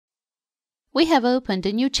We have opened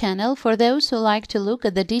a new channel for those who like to look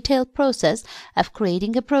at the detailed process of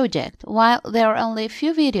creating a project. While there are only a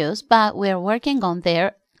few videos, but we are working on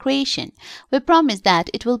their creation. We promise that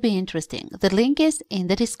it will be interesting. The link is in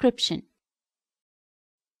the description.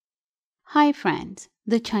 Hi friends!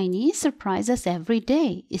 The Chinese surprise us every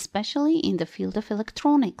day, especially in the field of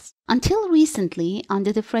electronics. Until recently,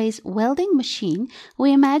 under the phrase welding machine,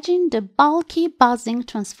 we imagined a bulky, buzzing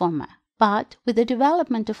transformer. But with the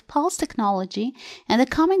development of pulse technology and the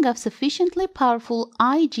coming of sufficiently powerful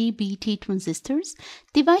IGBT transistors,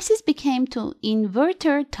 devices became to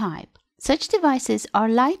inverter type. Such devices are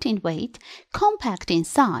light in weight, compact in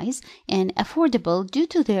size, and affordable due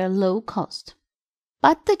to their low cost.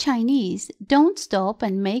 But the Chinese don't stop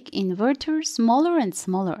and make inverters smaller and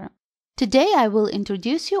smaller. Today I will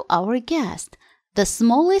introduce you our guest, the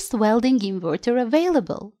smallest welding inverter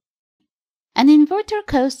available. An inverter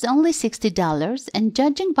costs only $60, and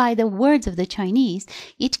judging by the words of the Chinese,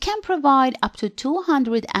 it can provide up to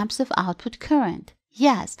 200 amps of output current.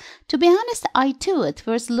 Yes, to be honest, I too, at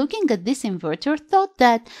first looking at this inverter, thought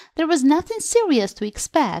that there was nothing serious to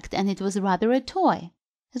expect and it was rather a toy.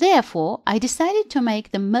 Therefore, I decided to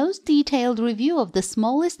make the most detailed review of the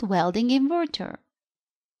smallest welding inverter.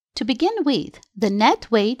 To begin with, the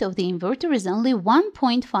net weight of the inverter is only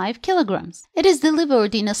 1.5 kilograms. It is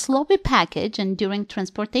delivered in a sloppy package, and during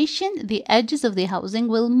transportation, the edges of the housing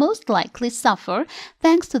will most likely suffer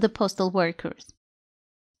thanks to the postal workers.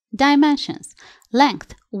 Dimensions: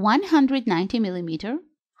 length 190 mm,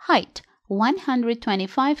 height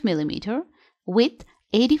 125 mm, width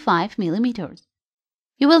 85 mm.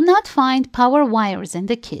 You will not find power wires in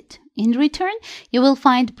the kit. In return, you will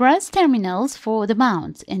find brass terminals for the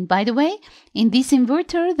mounts, and by the way, in this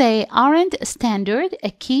inverter they aren't standard,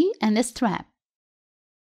 a key and a strap.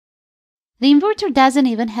 The inverter doesn't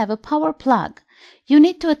even have a power plug. You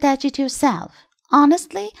need to attach it yourself.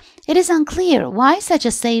 Honestly, it is unclear why such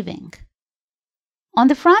a saving. On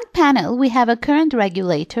the front panel, we have a current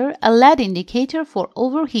regulator, a LED indicator for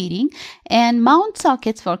overheating, and mount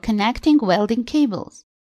sockets for connecting welding cables.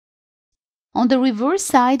 On the reverse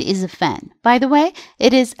side is a fan. By the way,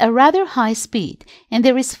 it is a rather high speed, and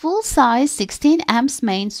there is full-size 16 amps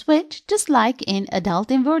main switch, just like in adult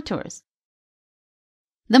inverters.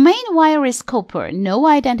 The main wire is copper, no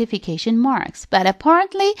identification marks, but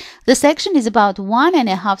apparently the section is about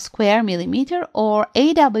 1.5 square millimeter or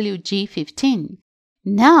AWG15.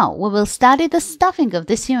 Now we will study the stuffing of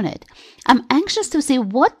this unit. I'm anxious to see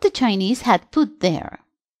what the Chinese had put there.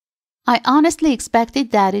 I honestly expected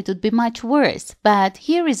that it would be much worse, but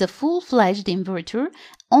here is a full-fledged inverter,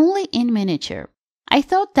 only in miniature. I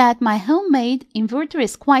thought that my homemade inverter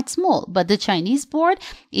is quite small, but the Chinese board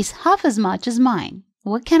is half as much as mine.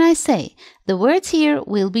 What can I say? The words here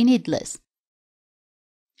will be needless.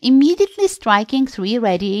 Immediately striking three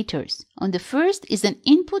radiators. On the first is an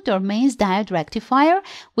input or mains diode rectifier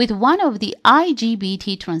with one of the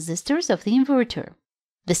IGBT transistors of the inverter.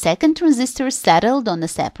 The second transistor settled on a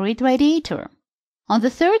separate radiator. On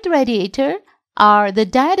the third radiator are the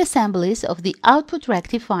diode assemblies of the output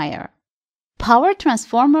rectifier. Power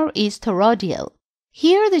transformer is toroidal.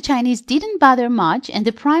 Here the Chinese didn't bother much, and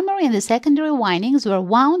the primary and the secondary windings were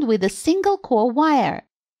wound with a single core wire.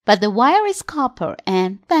 But the wire is copper,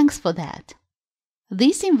 and thanks for that.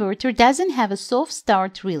 This inverter doesn't have a soft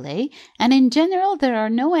start relay, and in general there are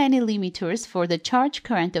no any limiters for the charge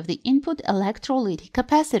current of the input electrolytic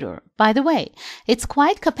capacitor. By the way, it's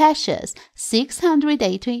quite capacious,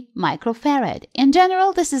 680 microfarad. In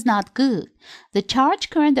general, this is not good. The charge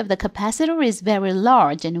current of the capacitor is very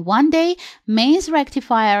large, and one day mains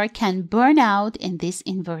rectifier can burn out in this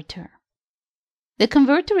inverter. The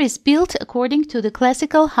converter is built according to the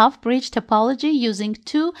classical half-bridge topology using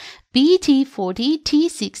two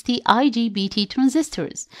BT40T60 IGBT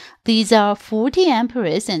transistors. These are 40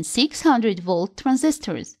 amperes and 600 volt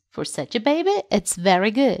transistors. For such a baby, it's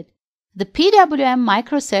very good. The PWM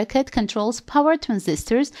microcircuit controls power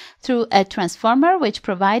transistors through a transformer which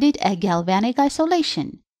provided a galvanic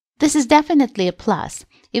isolation. This is definitely a plus.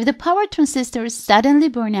 If the power transistors suddenly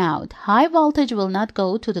burn out, high voltage will not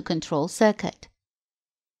go to the control circuit.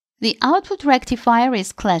 The output rectifier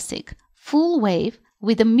is classic, full wave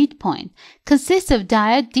with a midpoint, consists of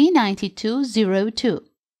diode D9202.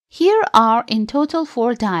 Here are in total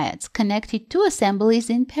 4 diodes connected to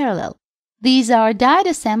assemblies in parallel. These are diode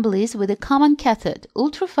assemblies with a common cathode,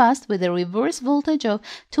 ultra-fast with a reverse voltage of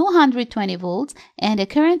 220 volts and a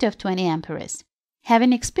current of 20 amperes.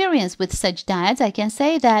 Having experience with such diodes, I can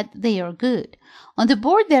say that they are good. On the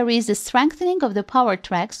board there is a strengthening of the power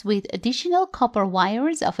tracks with additional copper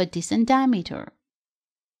wires of a decent diameter.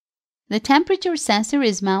 The temperature sensor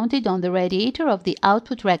is mounted on the radiator of the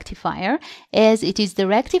output rectifier, as it is the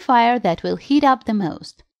rectifier that will heat up the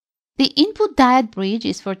most. The input diode bridge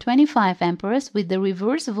is for 25 amperes with the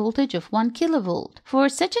reverse voltage of 1 kilovolt. For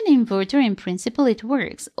such an inverter, in principle, it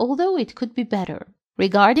works, although it could be better.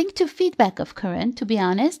 Regarding to feedback of current, to be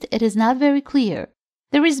honest, it is not very clear.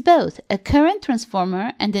 There is both a current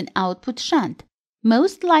transformer and an output shunt.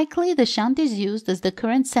 Most likely, the shunt is used as the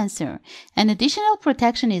current sensor. An additional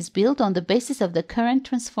protection is built on the basis of the current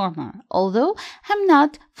transformer, although I'm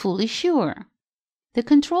not fully sure. The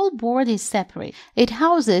control board is separate. It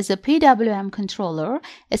houses a PWM controller,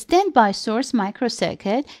 a standby source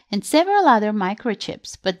microcircuit, and several other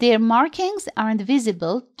microchips, but their markings aren't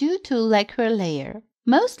visible due to lacquer layer.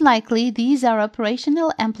 Most likely, these are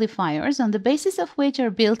operational amplifiers on the basis of which are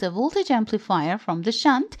built a voltage amplifier from the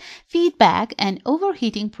shunt, feedback, and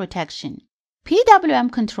overheating protection.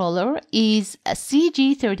 PWM controller is a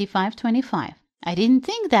CG3525. I didn't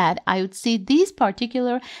think that I would see this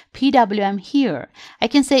particular PWM here. I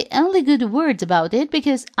can say only good words about it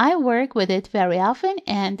because I work with it very often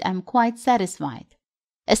and I'm quite satisfied.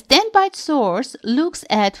 A standby source looks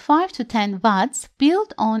at 5 to 10 watts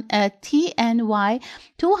built on a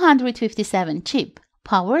TNY257 chip,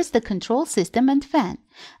 powers the control system and fan.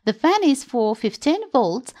 The fan is for 15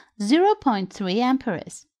 volts, 0.3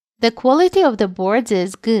 amperes. The quality of the boards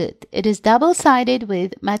is good. It is double-sided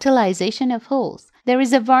with metallization of holes. There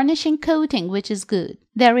is a varnishing coating which is good.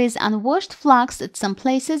 There is unwashed flux at some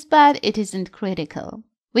places, but it isn't critical.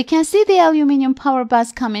 We can see the aluminum power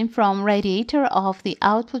bus coming from radiator of the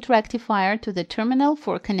output rectifier to the terminal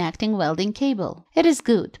for connecting welding cable. It is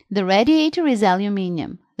good. The radiator is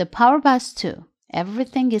aluminum. The power bus too.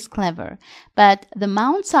 Everything is clever. But the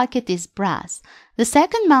mount socket is brass. The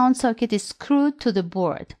second mount socket is screwed to the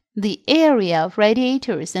board. The area of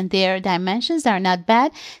radiators and their dimensions are not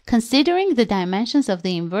bad considering the dimensions of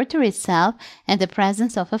the inverter itself and the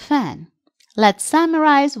presence of a fan. Let's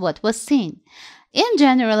summarize what was seen. In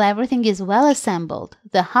general, everything is well assembled.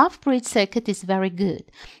 The half-bridge circuit is very good.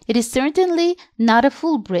 It is certainly not a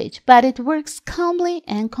full bridge, but it works calmly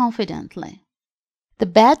and confidently. The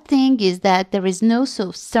bad thing is that there is no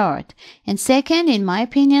soft start. And second, in my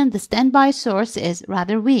opinion, the standby source is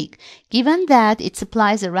rather weak, given that it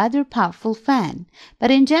supplies a rather powerful fan.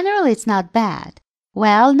 But in general, it's not bad.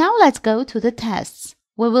 Well, now let's go to the tests.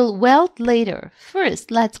 We will weld later.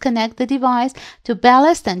 First, let's connect the device to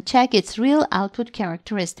ballast and check its real output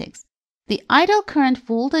characteristics. The idle current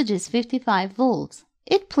voltage is 55 volts.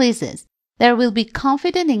 It pleases. There will be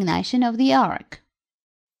confident ignition of the arc.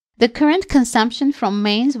 The current consumption from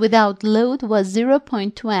mains without load was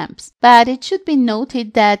 0.2 amps, but it should be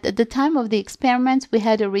noted that at the time of the experiments we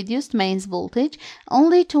had a reduced mains voltage,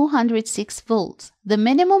 only 206 volts. The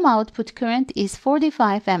minimum output current is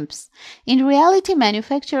 45 amps. In reality,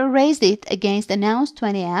 manufacturer raised it against announced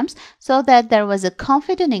 20 amps so that there was a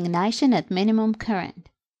confident ignition at minimum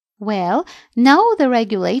current. Well, now the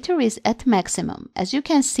regulator is at maximum. As you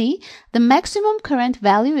can see, the maximum current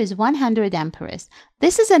value is 100 amperes.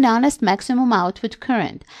 This is an honest maximum output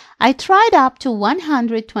current. I tried up to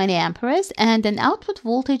 120 amperes and an output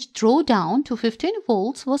voltage drawdown to 15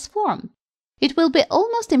 volts was formed. It will be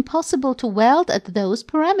almost impossible to weld at those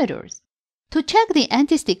parameters. To check the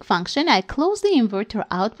anti-stick function, I close the inverter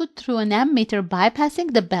output through an ammeter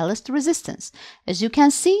bypassing the ballast resistance. As you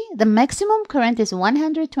can see, the maximum current is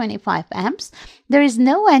 125 amps. There is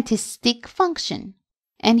no anti-stick function.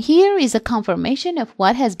 And here is a confirmation of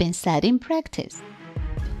what has been said in practice.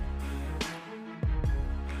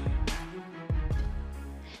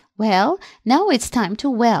 Well, now it's time to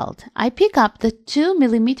weld. I pick up the 2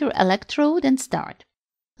 millimeter electrode and start.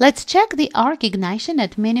 Let's check the arc ignition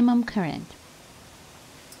at minimum current.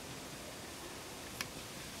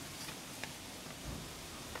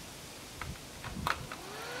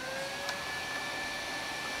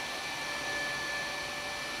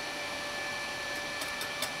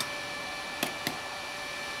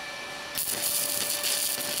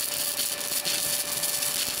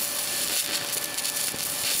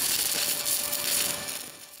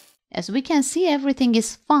 As we can see, everything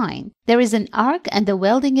is fine. There is an arc and the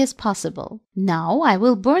welding is possible. Now I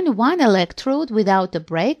will burn one electrode without a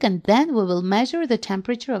break and then we will measure the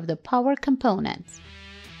temperature of the power components.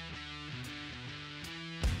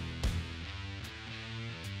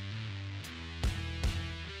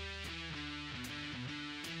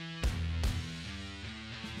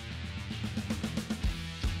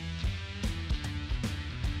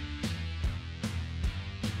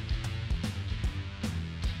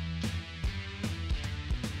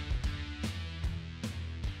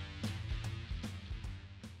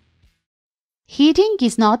 Heating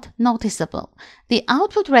is not noticeable. The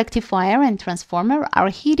output rectifier and transformer are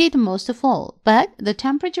heated most of all, but the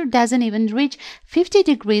temperature doesn't even reach 50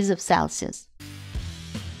 degrees of Celsius.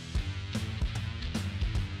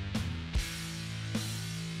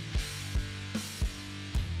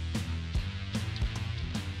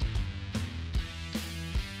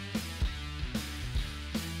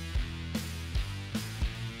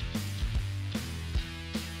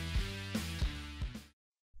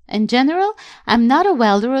 In general, I'm not a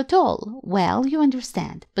welder at all. Well, you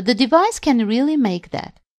understand, but the device can really make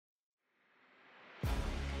that.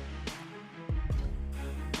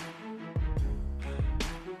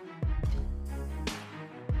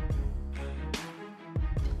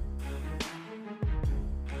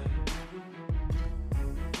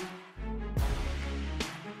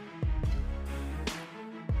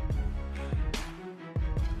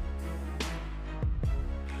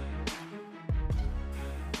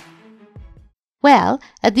 Well,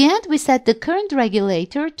 at the end we set the current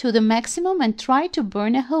regulator to the maximum and try to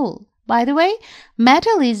burn a hole. By the way,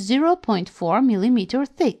 metal is 0.4 millimeter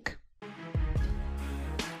thick.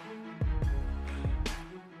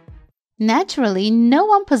 Naturally, no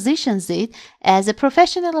one positions it as a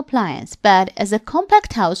professional appliance, but as a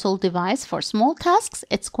compact household device for small tasks,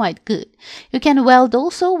 it's quite good. You can weld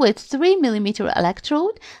also with 3 millimeter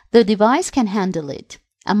electrode. The device can handle it.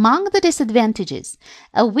 Among the disadvantages,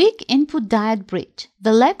 a weak input diode bridge,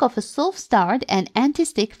 the lack of a self-start and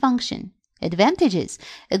anti-stick function. Advantages,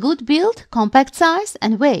 a good build, compact size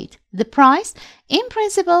and weight. The price, in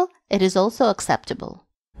principle, it is also acceptable.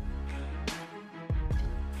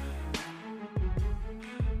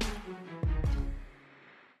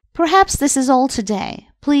 Perhaps this is all today.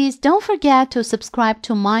 Please don't forget to subscribe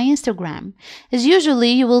to my Instagram. As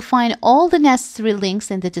usually, you will find all the necessary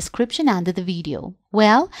links in the description under the video.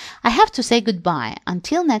 Well, I have to say goodbye.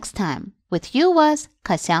 Until next time. With you was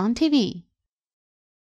Kasyan TV.